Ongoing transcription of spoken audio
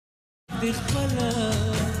دې خپله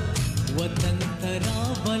وطن ته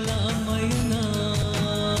راوله میینه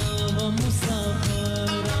و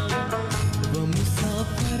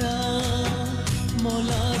مسافره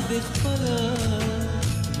مولا دې خپله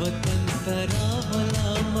وطن ته راوله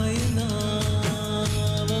میینه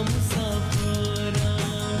و مسافره.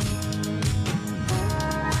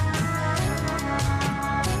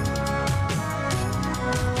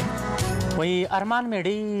 وایي ارمان مې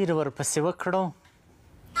ډېر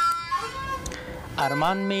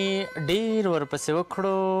ورپسې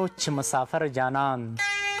وکړو چې مسافر جانان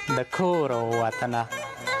د کور او وطنه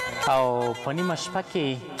او په نیمه شپه کې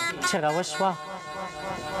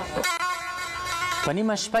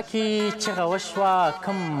چغه وشوه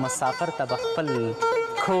کوم مسافر ته به خپل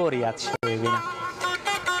کور یاد شوی وینه.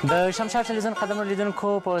 د شمشاد ټلویزیون قدمونو لیدونکو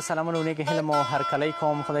په سلامونو نیکې هیله مو هرکلی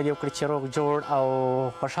کوم. خدای دې وکړي چې روغ جوړ او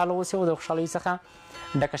خوشحاله اوسئ او د خوشحالۍ څخه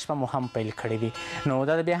ډکه شپه مو هم پیل کړې وي. نو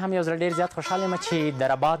دا بیا هم یو ځل ډېر زیات خوشحاله یم چې د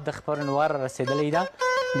رباط د خپرونې وار رسېدلی ده.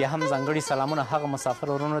 بیا هم ځانګړي سلامونه هغه مسافر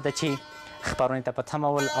ورونو ته چې خپرونې ته په تمه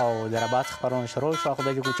ول او د رباط خپرونه شروع شوه.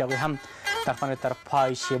 خدای دې وکړي چې هغوی هم د خپرونې تر پای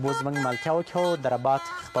شیبو زموږ ملتیا وکړي او د رباط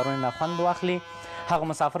خپرونې نه خوند واخلي. هغه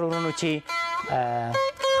مسافر ورونو چې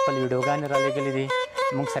خپل ویډیوګانې رالیږلي دي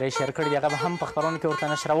موږ سره یې شیر کړي دي هغه به هم په خپرونه کې ورته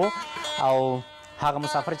نشروو او هغه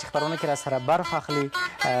مسافر چې خپرونه کې راسره برخه اخلي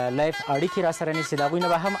لایف اړیکې راسره نیسي د هغوی نه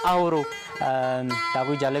به هم اورو د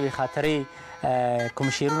هغوی جالبې خاطرې کوم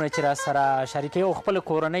شعرونه چې راسره شریکوي او خپلو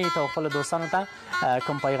کورنیو ته او خپلو دوستانو ته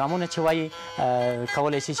کوم پیغامونه چې وایي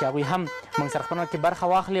کولی شي چې هغوی هم موږ سره خپرونه کې برخه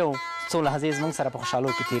واخلي او څو لحظې زموږ سره په خوشحالو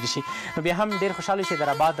کې تېرې شي. نو بیا هم ډېر خوشحاله چې د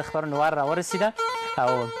رباط د خپرونې وار راورسېده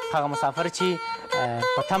او هغه مسافر چې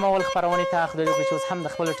په تمه ول خپرونې ته خدای دې وکړي چې اوس هم د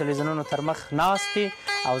خپلو ټلویزیونونو تر مخ ناست دي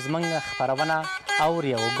او زموږ خپرونه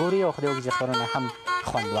اوري او ګوري او خدای وکړي چې خپرونه هم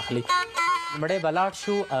خوند واخلي. لومړی به لاړ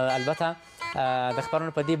شو البته د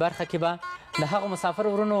خپرونو په دې برخه کې به د هغو مسافر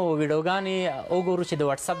ورونو ویډیوګانې وګورو چې د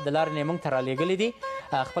وټساپ د لارې نه یې موږ ته رالیږلي دي.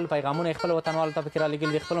 خپل پیغامونه یې خپلو وطنوالو ته پکې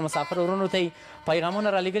رالیږلي دي. خپلو مسافر ورونو ته یې پیغامونه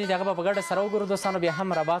رالیږلي دي. هغه به په ګډه سره وګورو دوستانو. بیا هم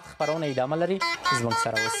رباط خپرونه ادامه لري. زموږ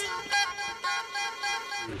سره اوسئ.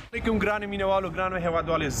 علیکم ګرانو مینوالو ګرانو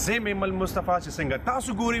هیوادوالو زه یم ایمل مصطفی چې څنګه تاسو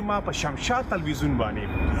ګورئ ما په شمشاد تلویزیون باندې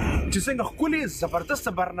چې څنګه ښکلې زبردسته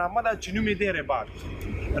برنامه ده چې نوم یې دی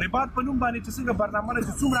رباط په نوم باندې چې څنګه برنامه ده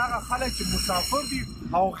چې څومره هغه خلک چې مسافر دي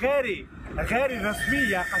او غیر رسمي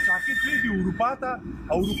یا قاچاقي تللي دي اروپا ته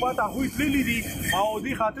هغوی تللي دي او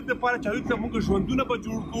دې خاطر دپاره چې هغوی ته موږ ژوندونه به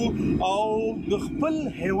جوړ کړو او د خپل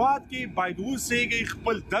هیواد کې باید اوسېږئ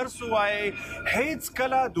خپل درس ووایئ هیڅ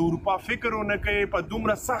کله د اروپا فکر ونه کوئ په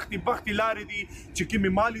دومره سختې بختې لارې دي چې کومې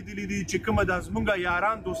ما لیدلي دي چې کومه دا زموږ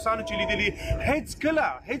یاران دوستانو چې لیدلي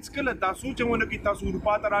هیڅ کله دا سوچ هم ونه کوي تاسو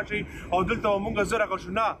اروپا ته راشئ او دلته به موږ زر هغه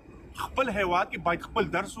شو نه خپل هیواد کې باید خپل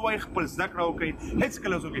درس ووایئ خپل زده کړه وکړئ هیڅ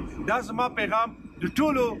کله وکړئ. دا زما پیغام د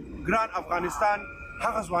ټولو ګران افغانستان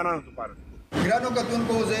هغه ځوانانو لپاره. ګرانو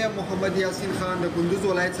کتونکو زه یم محمد یاسین خان د کندوز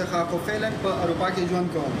ولایت څخه خو فعلا په اروپا کې ژوند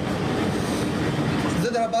کوم. زه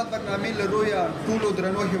د رباط برنامې له رویه ټولو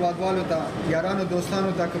درنو هیوادوالو ته یارانو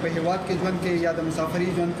دوستانو ته که په هیواد کې ژوند کوي یا د مسافري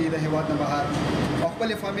ژوند کوي د هیواد نه بهر او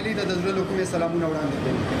خپلې فامیلي ته د زړه له کومې سلامونه وړاندې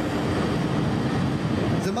کوم.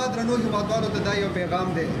 زما درنو هیوادوالو ته دا یو پیغام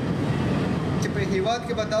دی چې په هیواد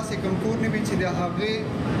کې به داسې کوم کور نه وي چې د هغې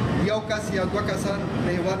یو کس یا دوه کسان د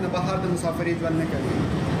هیواد نه بهر د مسافرۍ ژوند نه کوي.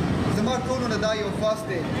 زما ټولو نه دا یو خواست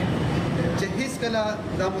دی چې هیڅکله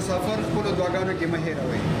دا مسافر خپلو دعاګانو کې مه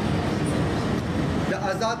هېروئ. د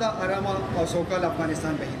آزاده آرامه او سوکاله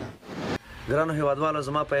افغانستان په هیله. ګرانو هیوادوالو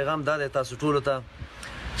زما پیغام دا دی تاسو ټولو ته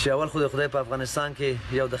چې اول خو د خدای په افغانستان کې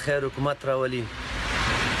یو د خیر حکومت راولي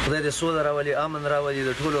خدای دې سوله راولي امن راولي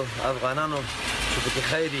د ټولو افغانانو چې پکې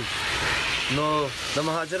خیر وي. نو د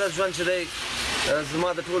مهاجرت ژوند چې دی زما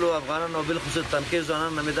د ټولو افغانانو او بالخصوص تنقید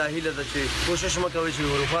ځوانانو نه مې دا هیله ده چې کوشش مه کوئ چې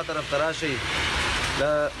اروپا طرف ته راشئ.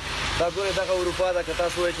 دا ګورئ دغه اروپا ده که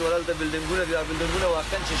تاسو وایئ چې ولهلته بلډینګونه دي دا بلډینګونه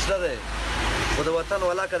واقعا چې شته دی خو د وطن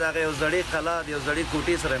ولاکه د هغه یو زړې قلا د یو زړې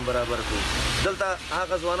کوټې سره هم برابر کړو. دلته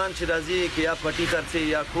هغه ځوانان چې راځي که یا پټي خرڅي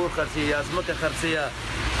یا کور خرڅي یا ځمکه خرڅي یا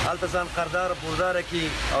هلته ځان قردار پورداره کړي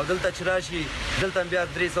او دلته چې راشي دلته هم بیا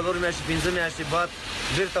 3-4 میاشتې 5 میاشتې بعد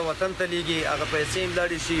بیرته وطن ته لیږي هغه پیسې هم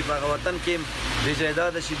لاړې شي په هغه وطن کې هم بې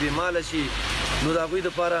جایداده شي بې ماله شي. نو د هغوی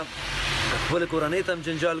دپاره خپل کورنۍ ته هم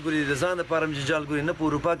جنجال ګوري د ځان دپاره هم جنجال ګوري. نه په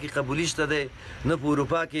اروپا کې قبولي شته دی نه په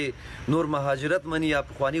اروپا کې نور مهاجرت مني یا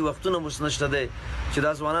پخواني وختونه اوس نشته دی چې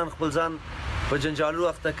دا ځوانان خپل ځان په جنجالو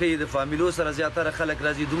اخته کوي. د فامیلو سره زیاتره خلک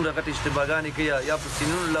راځي دومره غټې اشتباهګانې کوي یا په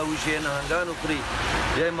سینونو لاوشي یا نهنګان وخوري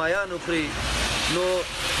یا یې مایان وخوري. نو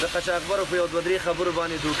د قاچاقبرو په یو 2-3 خبرو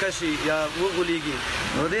باندې دوکه شي یا وغولېږي.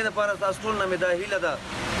 نو د دې لپاره تاسو ټول نه مې دا هیله ده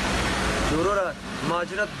وروره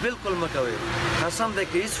مهاجرت بالکل مه کوئ قسم دی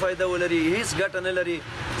که هېڅ فایده ولري هېڅ ګټه نه لري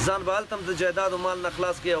ځان به هلته هم د جایداد و مال نه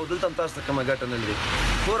خلاص کړي او دلته هم تاسو ته کومه ګټه نه لري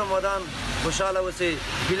کور ودان خوشحاله اوسئ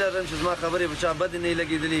هیله لرم چې زما خبرې په چا بدې نه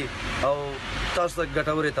لګېدلي او تاسو ته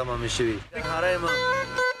ګټورې تمامې شوي هاره یم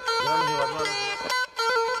ګرانو هېوادوالو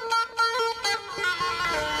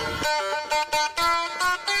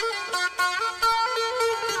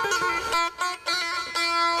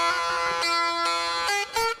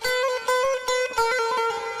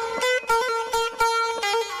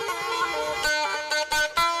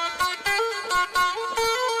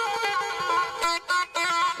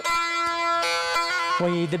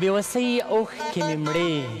وایي د بېوسۍ اوښکې مې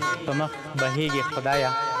مړې په مخ بهیږي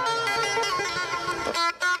خدایه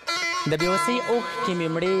د بېوسۍ اوښکې مې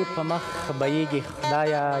مړې په مخ بهیږي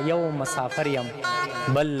خدایه یو مسافر یم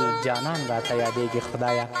بل جانان راته یادېږي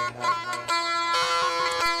خدایه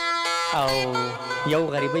او یو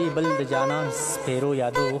غریبۍ بل د جانان سپېرو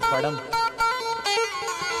یادو خوړم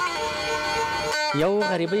یو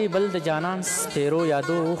غریبۍ بل د جانان سپېرو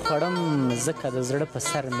یادو خوړم ځکه د زړه په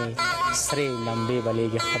سر مې سرې لمبې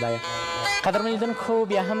بلیږي خدایه قدرمن لیدونکو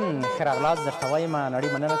بیا هم ښه راغلاست درته وایم نړۍ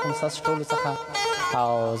مننه کوم ستاسو ټولو څخه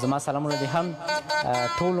او زما سلامونه دې هم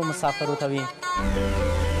ټولو مسافرو ته وي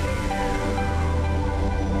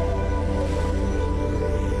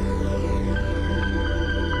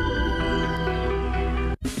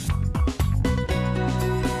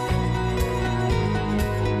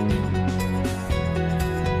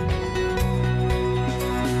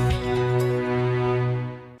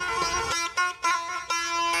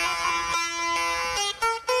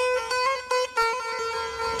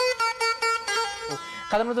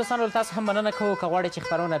قدرمنو دوستانو له تاسو هم مننه کوو که غواړئ چې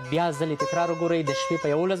خپرونه بیا ځلې تکرار وګورئ د شپې په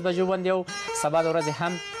 11 بجو باندې او سبا د ورځې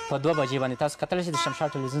هم په 2 بجې باندې تاسو کتلی شئ د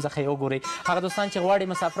شمشاد ټلویزیون څخه یې وګورئ هغه دوستان چې غواړي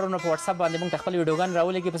مسافرونه په وټساپ باندې موږ ته خپل ویډیوګانې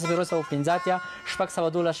راولېږي په 050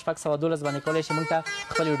 612 باندې کولی شئ موږ ته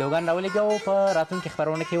خپل ویډیوګانې راولېږي او په راتلونکي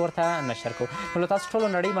خپرونه کې ورته نشر کوو نو له تاسو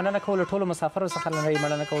ټولو نړۍ مننه کوو له ټولو مسافرو څخه نړۍ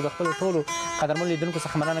مننه کوو د خپلو ټولو قدرمنو لیدونکو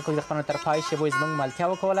څخه مننه کوو د خپرونې تر پای شیبو زموږ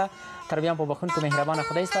ملتیا وکوله تر بیا په بخښونکو مهربانه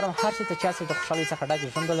خدای سپارم هر څه ته چې تاسو د خوشحالۍ څخه ډک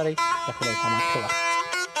ژوند ولرئ د خدای په امان ښه وخت